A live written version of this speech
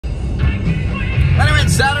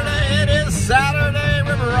Saturday, it is Saturday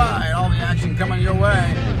River Ride. All the action coming your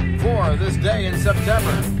way for this day in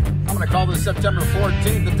September. I'm going to call this September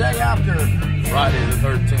 14th, the day after Friday the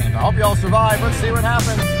 13th. I hope you all survive. Let's see what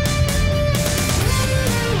happens.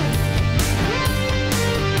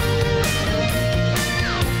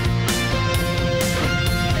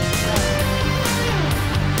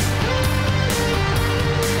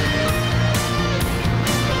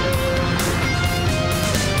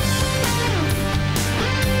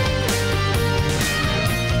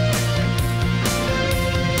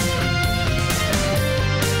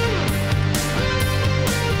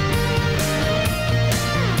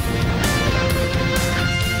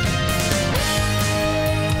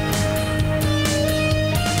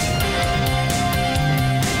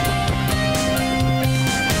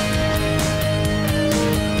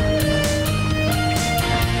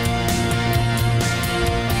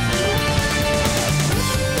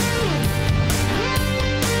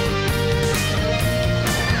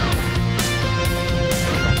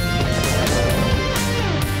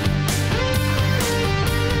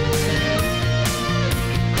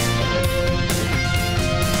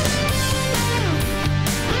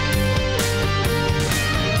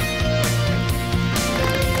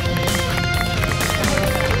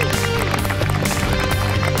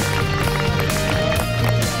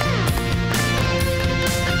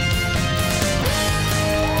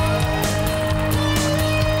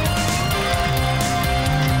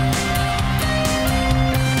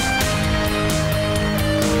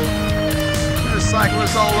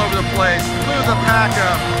 Cyclists all over the place. Move the pack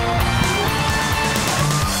up.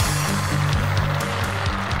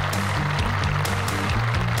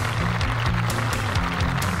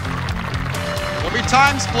 There'll be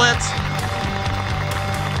time splits.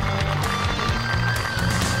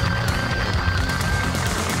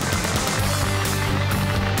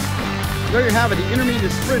 There you have it, the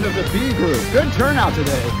intermediate sprint of the B group. Good turnout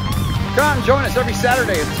today. Come out and join us every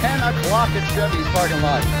Saturday at 10 o'clock at Chevy's parking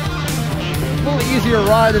lot. A little easier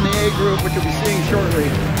ride than the A group, which you'll be seeing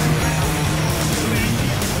shortly.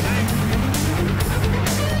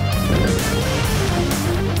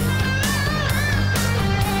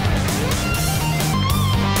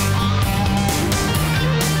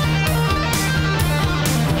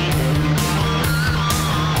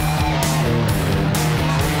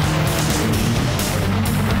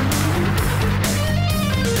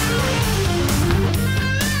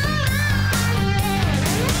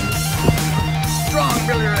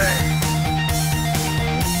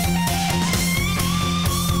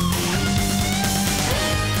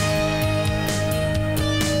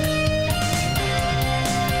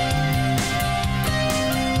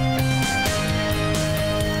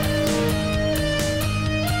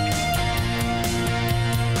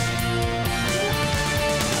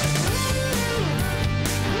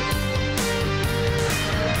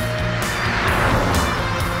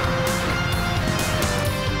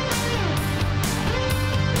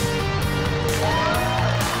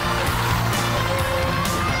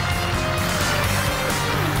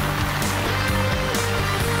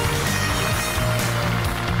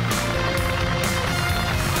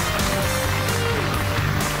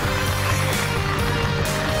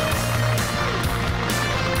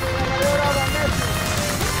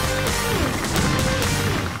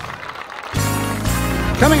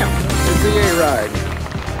 Coming up is the A ride.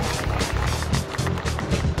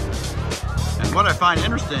 And what I find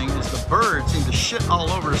interesting is the birds seem to shit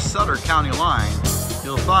all over Sutter County line.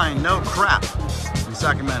 You'll find no crap in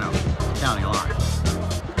Sacramento County line.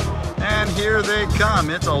 And here they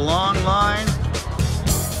come. It's a long line.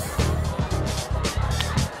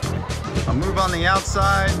 A move on the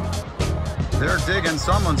outside. They're digging,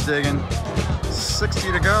 someone's digging.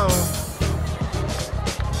 60 to go.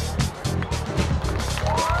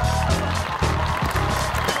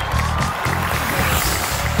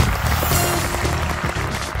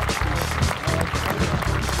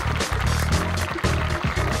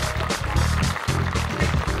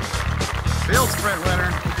 Field sprint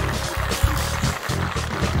winner.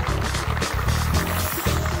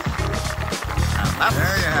 And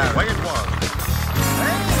there you have it. Way it was.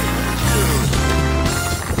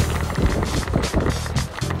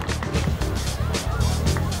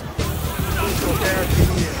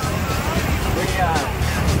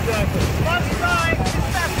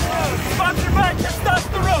 Sponsored by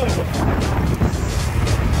Testeroni.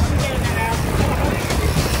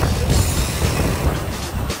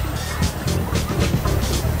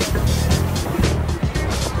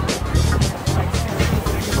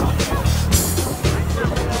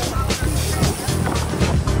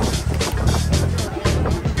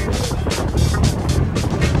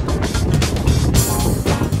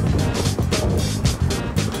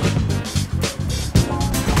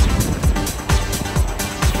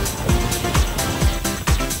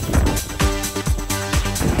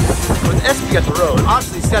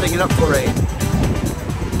 setting it up for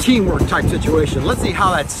a teamwork type situation. Let's see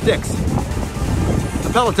how that sticks. The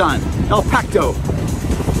Peloton, El Pacto,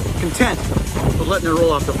 content with letting it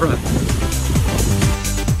roll off the front.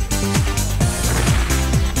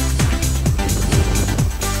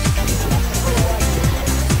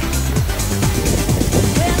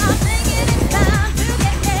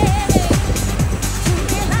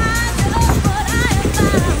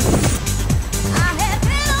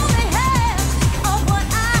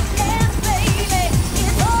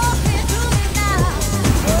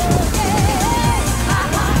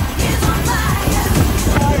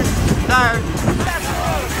 Tired.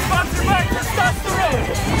 Sponsored by Testeroni.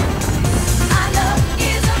 My love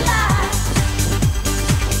is alive.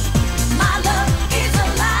 My love is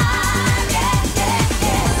alive. Yeah, yeah,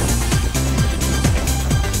 yeah.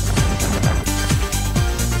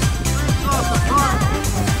 Off the front.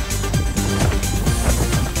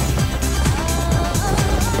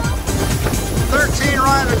 13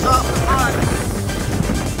 riders off the front.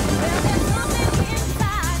 There's something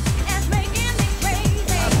inside that's making me crazy.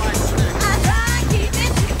 That's my stick. I try to keep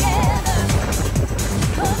it together.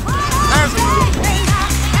 But There's the move. may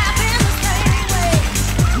not happen the same way.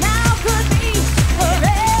 Now could be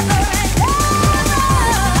forever and ever.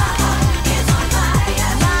 My heart is on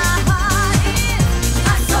fire. My heart is.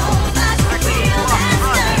 My soul's like a wheel that's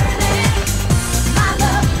turning. My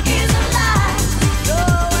love is alive. So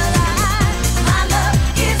alive. My love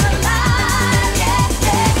is alive. Yeah,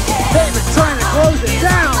 yeah, yeah. David's trying to close it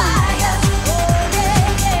down.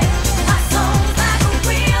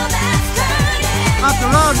 Off the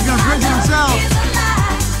road, he's gonna bridge it himself.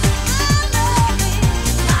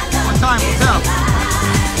 One time will tell.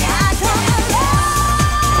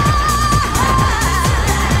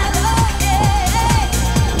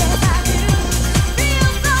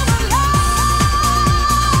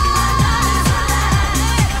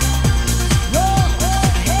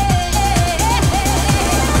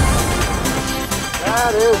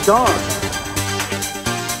 That is gone.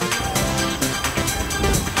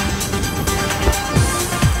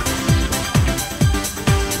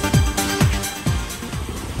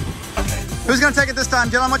 Who's gonna take it this time,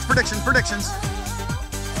 gentlemen? What's predictions? Predictions.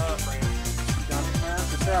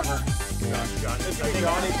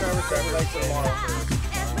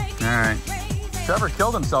 All right. Trevor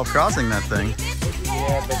killed himself crossing that thing.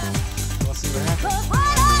 Yeah, but we'll see what happens. What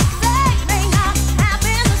I say may not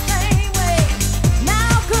happen the same way.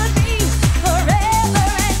 Now could be forever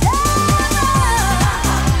and ever. My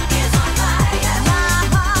heart is on fire. My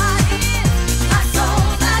heart is. My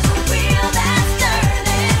soul's like a wheel that's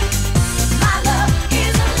turning. My love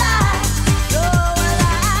is alive. So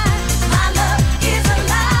alive. My love is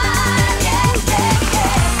alive. Yeah, yeah,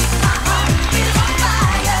 yeah. My heart is on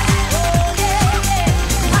fire. Oh, yeah,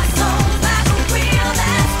 yeah. My soul's like a wheel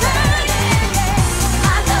that's turning.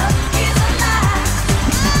 My love is alive.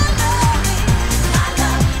 My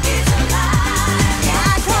love is alive. Yeah,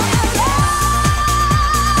 I come alive.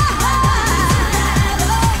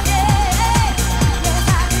 Oh, yeah. Yes,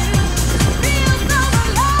 I do. Feel so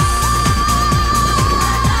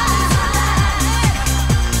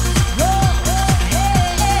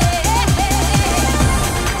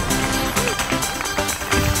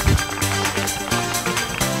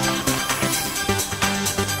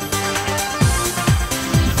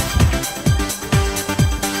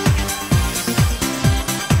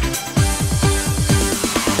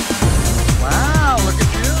Wow, look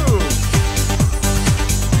at you.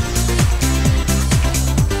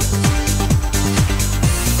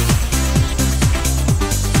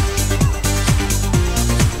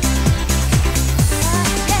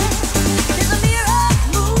 There's a mirror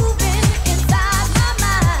moving inside my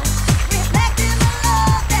mind, reflecting the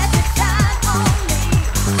love that you shine on me.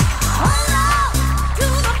 Hold on to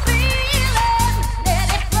the feeling, let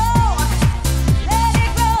it flow, let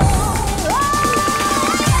it go. Oh,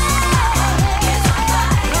 yeah. It's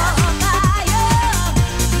on fire,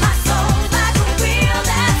 my soul's like a wheel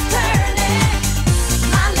that's turning.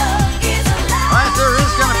 My love is alive. Right, there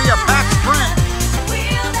is gonna be a back sprint.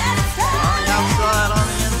 Wheel that's turning. On the outside, on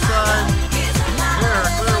the inside.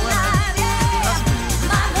 Clear winner.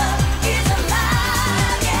 My love is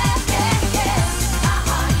alive, yeah, yeah, yeah. My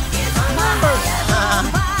heart is on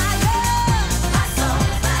fire. My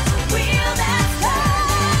soul's like a wheel that's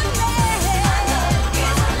turning. My love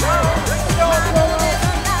is alive.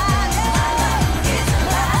 My love is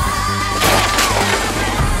alive.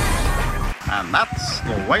 And that's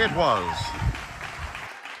the way it was.